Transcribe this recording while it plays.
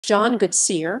John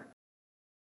Goodsir.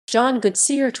 John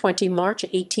Goodsir, 20 March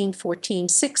 1814 –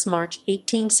 6 March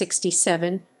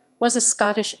 1867, was a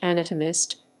Scottish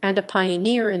anatomist and a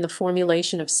pioneer in the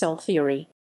formulation of cell theory.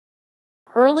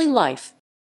 Early life.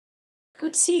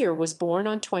 Goodsir was born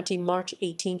on 20 March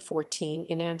 1814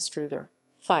 in Anstruther,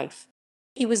 Fife.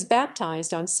 He was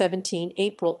baptized on 17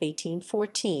 April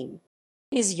 1814.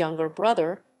 His younger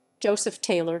brother, Joseph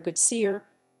Taylor Goodsir,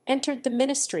 entered the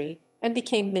ministry and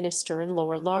became minister in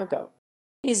Lower Largo.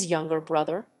 His younger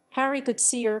brother, Harry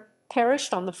Goodsir,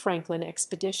 perished on the Franklin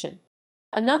expedition.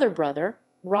 Another brother,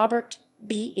 Robert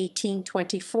B.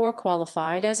 1824,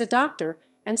 qualified as a doctor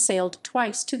and sailed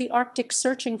twice to the Arctic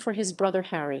searching for his brother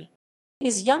Harry.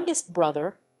 His youngest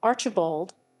brother,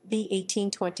 Archibald B.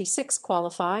 1826,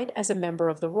 qualified as a member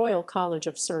of the Royal College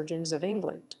of Surgeons of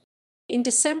England. In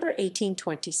December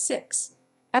 1826,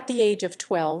 at the age of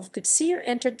 12, Goodsir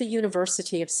entered the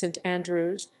University of St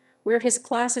Andrews, where his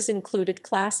classes included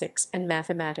classics and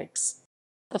mathematics.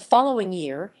 The following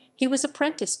year, he was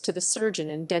apprenticed to the surgeon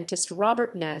and dentist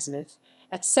Robert Nasmyth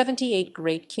at 78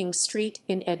 Great King Street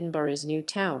in Edinburgh's New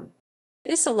Town.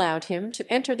 This allowed him to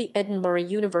enter the Edinburgh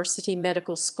University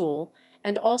Medical School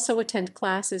and also attend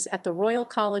classes at the Royal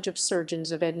College of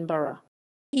Surgeons of Edinburgh.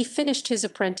 He finished his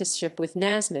apprenticeship with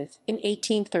Nasmyth in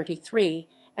 1833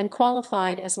 and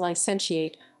qualified as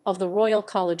licentiate of the Royal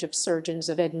College of Surgeons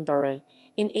of Edinburgh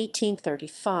in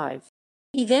 1835.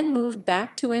 He then moved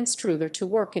back to Anstruther to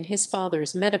work in his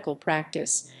father's medical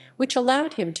practice, which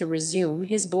allowed him to resume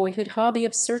his boyhood hobby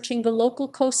of searching the local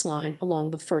coastline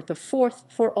along the Firth of Forth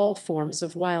for all forms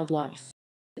of wildlife.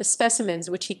 The specimens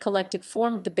which he collected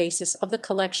formed the basis of the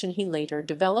collection he later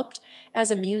developed as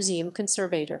a museum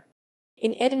conservator.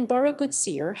 In Edinburgh,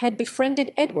 Goodsir had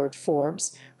befriended Edward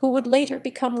Forbes, who would later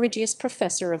become Regius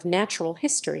Professor of Natural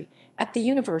History at the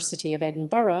University of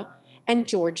Edinburgh, and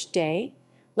George Day,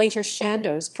 later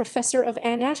Chandos Professor of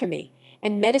Anatomy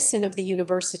and Medicine of the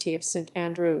University of St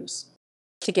Andrews.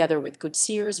 Together with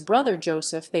Goodsir's brother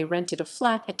Joseph, they rented a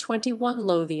flat at 21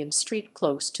 Lothian Street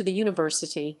close to the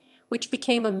university, which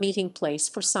became a meeting place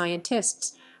for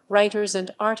scientists, writers, and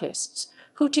artists,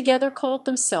 who together called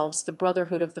themselves the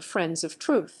Brotherhood of the Friends of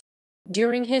Truth.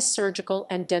 During his surgical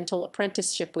and dental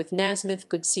apprenticeship with Nasmyth,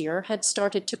 Goodsir had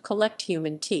started to collect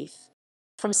human teeth.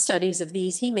 From studies of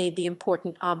these he made the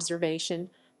important observation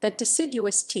that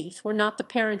deciduous teeth were not the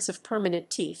parents of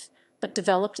permanent teeth, but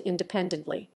developed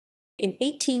independently. In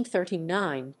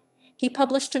 1839, he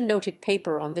published a noted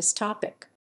paper on this topic.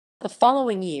 The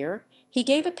following year, he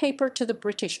gave a paper to the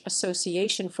British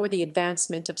Association for the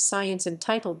Advancement of Science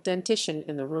entitled Dentition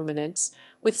in the Ruminants,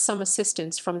 with some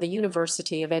assistance from the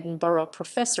University of Edinburgh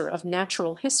Professor of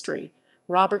Natural History,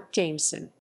 Robert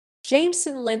Jameson.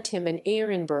 Jameson lent him an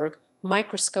Ehrenberg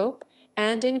microscope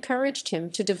and encouraged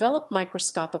him to develop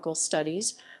microscopical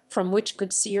studies, from which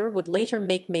Goodsir would later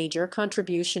make major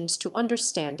contributions to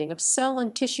understanding of cell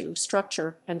and tissue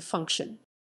structure and function.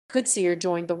 Goodsir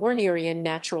joined the Wernerian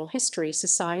Natural History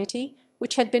Society,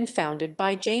 which had been founded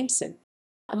by Jameson.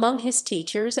 Among his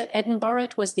teachers at Edinburgh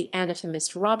it was the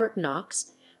anatomist Robert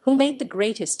Knox, who made the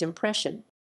greatest impression.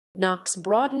 Knox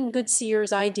broadened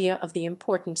Goodsir's idea of the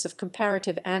importance of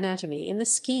comparative anatomy in the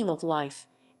scheme of life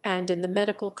and in the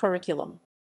medical curriculum.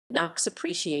 Knox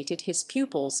appreciated his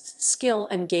pupil's skill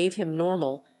and gave him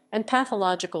normal and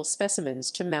pathological specimens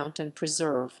to mount and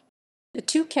preserve. The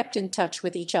two kept in touch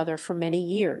with each other for many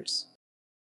years.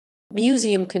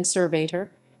 Museum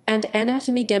conservator and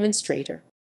anatomy demonstrator.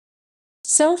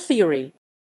 Cell theory.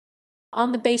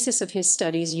 On the basis of his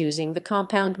studies using the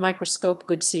compound microscope,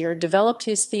 Goodsir developed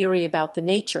his theory about the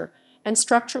nature and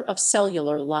structure of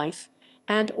cellular life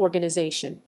and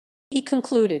organization. He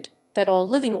concluded that all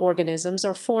living organisms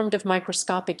are formed of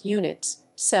microscopic units,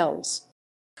 cells.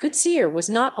 Goodsir was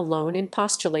not alone in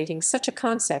postulating such a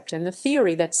concept, and the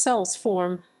theory that cells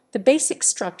form the basic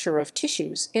structure of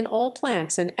tissues in all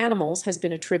plants and animals has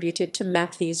been attributed to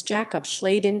Matthias Jakob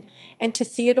Schleiden and to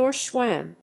Theodor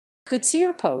Schwann.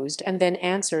 Goodsir posed and then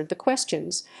answered the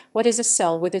questions: what is a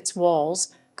cell with its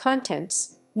walls,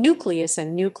 contents, nucleus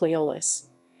and nucleolus?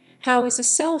 How is a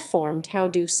cell formed? How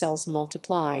do cells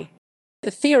multiply?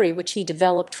 The theory which he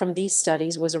developed from these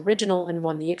studies was original and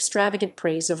won the extravagant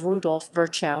praise of Rudolf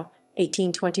Virchow,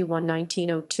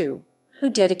 1821–1902, who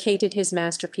dedicated his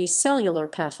masterpiece Cellular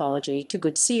Pathology to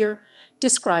Goodsir,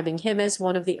 describing him as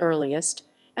one of the earliest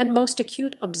and most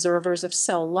acute observers of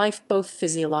cell life, both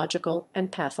physiological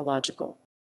and pathological.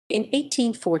 In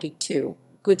 1842,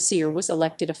 Goodsir was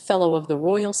elected a Fellow of the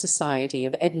Royal Society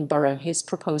of Edinburgh, his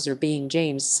proposer being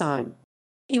James Syme.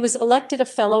 He was elected a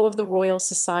Fellow of the Royal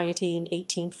Society in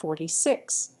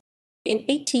 1846. In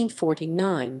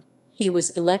 1849, he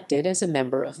was elected as a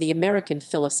member of the American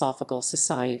Philosophical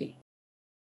Society.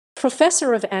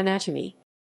 Professor of Anatomy.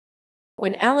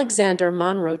 When Alexander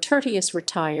Monro Tertius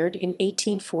retired in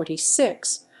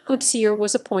 1846, Goodsir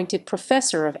was appointed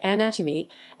Professor of Anatomy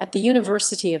at the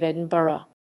University of Edinburgh.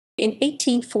 In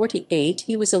 1848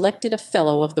 he was elected a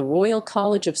Fellow of the Royal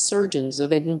College of Surgeons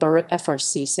of Edinburgh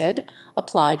FRC,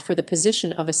 applied for the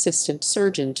position of Assistant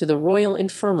Surgeon to the Royal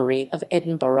Infirmary of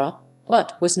Edinburgh,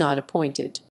 but was not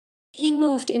appointed. He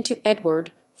moved into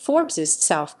Edward Forbes's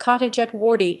South Cottage at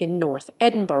Wardy in North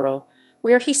Edinburgh,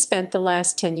 where he spent the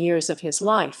last 10 years of his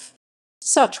life.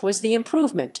 Such was the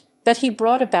improvement that he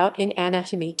brought about in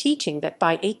anatomy teaching that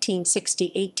by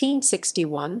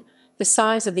 1860–1861 the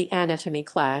size of the anatomy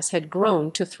class had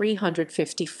grown to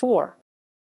 354.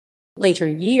 Later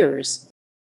years.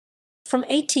 From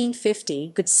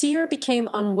 1850, Goodsir became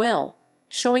unwell,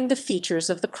 showing the features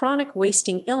of the chronic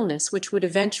wasting illness which would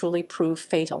eventually prove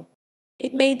fatal.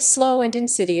 It made slow and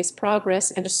insidious progress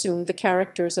and assumed the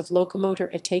characters of locomotor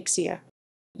ataxia.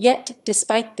 Yet,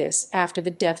 despite this, after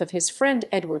the death of his friend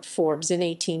Edward Forbes in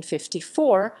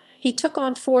 1854, he took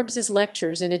on Forbes's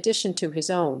lectures in addition to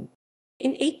his own.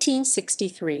 In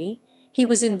 1863, he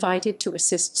was invited to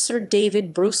assist Sir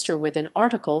David Brewster with an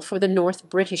article for the North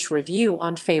British Review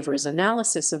on Faber's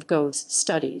analysis of Gode's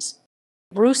studies.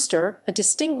 Brewster, a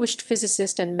distinguished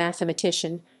physicist and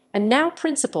mathematician, and now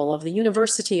principal of the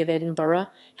University of Edinburgh,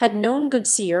 had known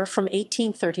Goodsir from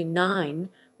 1839,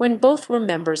 when both were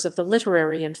members of the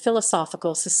Literary and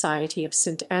Philosophical Society of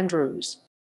St Andrews.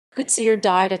 Goodsir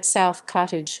died at South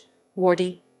Cottage,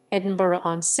 Wardy, Edinburgh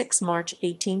on 6 March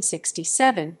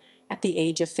 1867, at the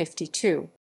age of 52.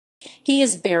 He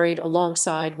is buried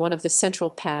alongside one of the central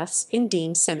paths in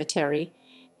Dean Cemetery,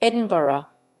 Edinburgh,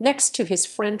 next to his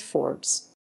friend Forbes.